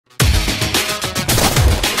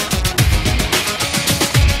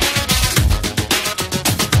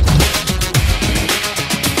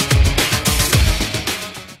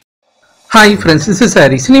Hi friends, this is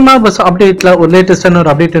Harry. Cinemabuz update la ஒரு லேட்டஸ்டான ஒரு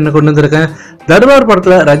update என்ன கொண்டு வந்திருக்கேன். தர்பார்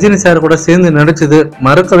படத்துல ரஜினி சார் கூட சேர்ந்து நடிச்சது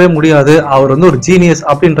மறக்கவே முடியாது. அவர் வந்து ஒரு ஜீனியஸ்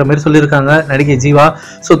அப்படின்ற மாதிரி சொல்லியிருக்காங்க நடிகை ஜீவா.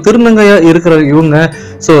 ஸோ திருநங்கையா இருக்கிற இவங்க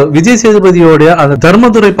விஜய் சேதுபதியோடைய அந்த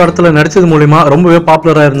தர்மதுரை படத்துல நடிச்சது மூலியமா ரொம்பவே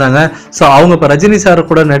பாப்புலரா இருந்தாங்க. ஸோ அவங்க இப்ப ரஜினி சார்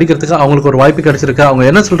கூட நடிக்கிறதுக்கு அவங்களுக்கு ஒரு வாய்ப்பு கிடைச்சிருக்கு. அவங்க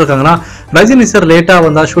என்ன சொல்றாங்கன்னா, ரஜினி சார் லேட்டா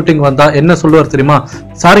வந்தா ஷூட்டிங் வந்தா என்ன சொல்லுவார் தெரியுமா,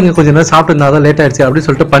 சாரிங்க கொஞ்ச நேரம் சாப்பிட்டு இருந்தாதான் லேட் ஆயிடுச்சு அப்படின்னு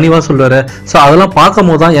சொல்லிட்டு பணிவா சொல்லுவாரு. ஸோ அதெல்லாம்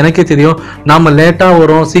பார்க்கும் போதுதான் எனக்கே தெரியும், நாம லேட்டா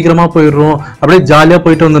வரும் சீக்கிரமா போயிடுறோம் அப்படியே ஜாலியா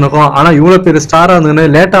போயிட்டு வந்துருக்கோம். ஆனா இவ்வளவு பெரிய ஸ்டாரா இருந்துன்னு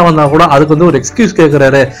லேட்டா வந்தா கூட அதுக்கு வந்து ஒரு எக்ஸ்கியூஸ்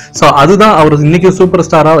கேட்கிறாரு. சோ அதுதான் அவர் இன்னைக்கு சூப்பர்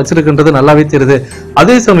ஸ்டாரா வச்சிருக்குன்றது நல்லாவே தெரியுது.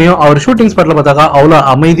 அதே சமயம் அவர் ஷூட்டிங் ஸ்பாட்ல பார்த்தாக்கா அவ்வளவு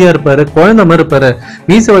அமைதியா இருப்பாரு, குழந்தை மாதிரி இருப்பாரு.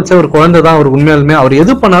 மீச வச்ச ஒரு குழந்தை தான் அவர் உண்மையாலுமே. அவர்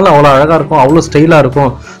எது பண்ணாலும் அவ்வளவு அழகா இருக்கும், அவ்வளவு ஸ்டைலா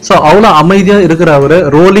இருக்கும். சோ அவ்வளவு அமைதியா இருக்கிற அவரு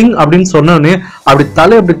ரோலிங் அப்படின்னு சொன்னோன்னே அப்படி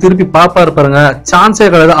தலை அப்படி திருப்பி பாப்பா இருப்பாருங்க, சான்ஸே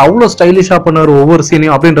கிடையாது. அவ்வளவு ஸ்டைலிஷா பண்ணாரு ஒவ்வொரு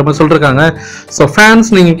சீனையும் அப்படின்ற மாதிரி சொல்றாங்க. சோ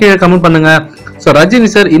ஃபேன்ஸ் நீங்க கீழே கமெண்ட் பண்ணுங்க. சோ ரஜினி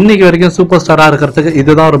சார் இன்னைக்கு வரைக்கும் சூப்பர் ஸ்டாரா இருக்கிறதுக்கு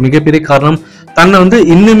இதுதான் ஒரு மிகப்பெரிய காரணம். தன்னை வந்து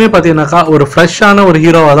இன்னுமே பாத்தீங்கன்னாக்கா ஒரு ஃப்ரெஷ்ஷான ஒரு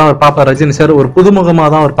ஹீரோவா தான் அவர் பாப்பார் ரஜினி சார். ஒரு புதுமுகமா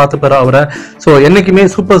தான் அவர் பார்த்துப்பாரு அவரை. ஸோ என்னைக்குமே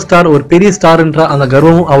சூப்பர் ஸ்டார் ஒரு பெரிய ஸ்டார்ன்ற அந்த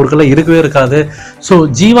கர்வமும் அவருக்குள்ள இருக்கவே இருக்காது. ஸோ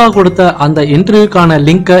ஜீவா கொடுத்த அந்த இன்டர்வியூக்கான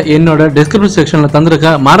லிங்கை என்னோட டிஸ்கிரிப்ஷன் செக்ஷன்ல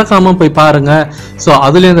தந்திருக்க, மறக்காம போய் பாருங்க. ஸோ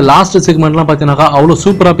அதுல இந்த லாஸ்ட் செக்மெண்ட்லாம் பாத்தீங்கன்னாக்கா அவ்வளவு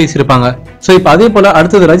சூப்பரா பேசியிருப்பாங்க. ஸோ இப்போ அதே போல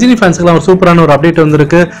அடுத்தது ரஜினி ஃபேன்ஸ்க்குலாம் ஒரு சூப்பரான ஒரு அப்டேட்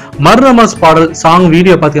வந்திருக்கு. மர்ரமாஸ் பாடல் சாங்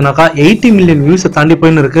வீடியோ பாத்தீங்கன்னாக்கா 80 மில்லியன் வியூஸ் தாண்டி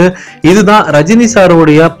போயின்னு இருக்கு. இதுதான் ரஜினி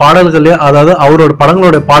சாரோடைய பாடல்களே, அதாவது அவரோட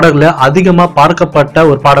படங்களோட பாடல்கள அதிகமா பார்க்கப்பட்ட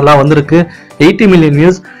ஒரு பாடலா வந்திருக்கு. 80 மில்லியன்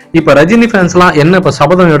வியூஸ். இப்ப ரஜினி ஃபேன்ஸ் எல்லாம் என்ன இப்ப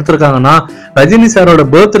சபதம் எடுத்திருக்காங்கன்னா, ரஜினி சாரோட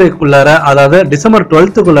பர்த்டேக்குள்ளார, அதாவது டிசம்பர்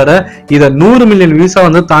 12th இத 100 மில்லியன் வியூஸா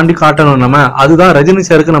வந்து தாண்டி காட்டணும். நம்ம அதுதான் ரஜினி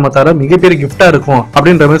சாருக்கு நம்ம தர மிகப்பெரிய கிஃப்டா இருக்கும்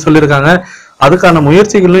அப்படின்ற மாதிரி சொல்லியிருக்காங்க. அதுக்கான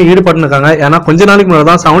முயற்சிகளும் ஈடுபட்டுருக்காங்க. ஏன்னா கொஞ்ச நாளைக்கு முன்னாடி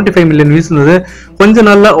தான் 75 மில்லியன் வியூஸ் இருந்தது. கொஞ்ச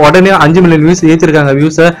நாள்ல உடனே 5 மில்லியன் வியூஸ் ஏற்றிருக்காங்க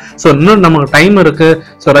வியூஸை. ஸோ இன்னும் நமக்கு டைம் இருக்கு.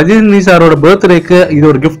 ஸோ ரஜினி சாரோட பர்த்டேக்கு இது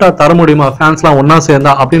ஒரு கிஃப்டா தர முடியுமா ஃபேன்ஸ்லாம் ஒன்னா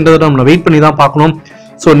சேர்ந்தா அப்படின்றத நம்ம வெயிட் பண்ணி தான் பார்க்கணும்.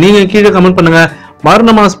 ஸோ நீங்க கீழே கமெண்ட் பண்ணுங்க.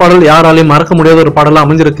 மரணமாஸ் பாடல் யாராலையும் மறக்க முடியாத ஒரு பாடலா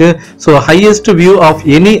அமைஞ்சிருக்கு. So highest view of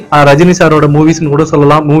any Rajini சாரோட மூவிஸ்ன்னு கூட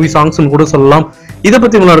சொல்லலாம், மூவி சாங்ஸ்ன்னு கூட சொல்லலாம். இதை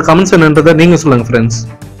பத்தி உங்களோட கமெண்ட்ஸ் என்னன்றதை நீங்க சொல்லுங்க ஃப்ரெண்ட்ஸ்.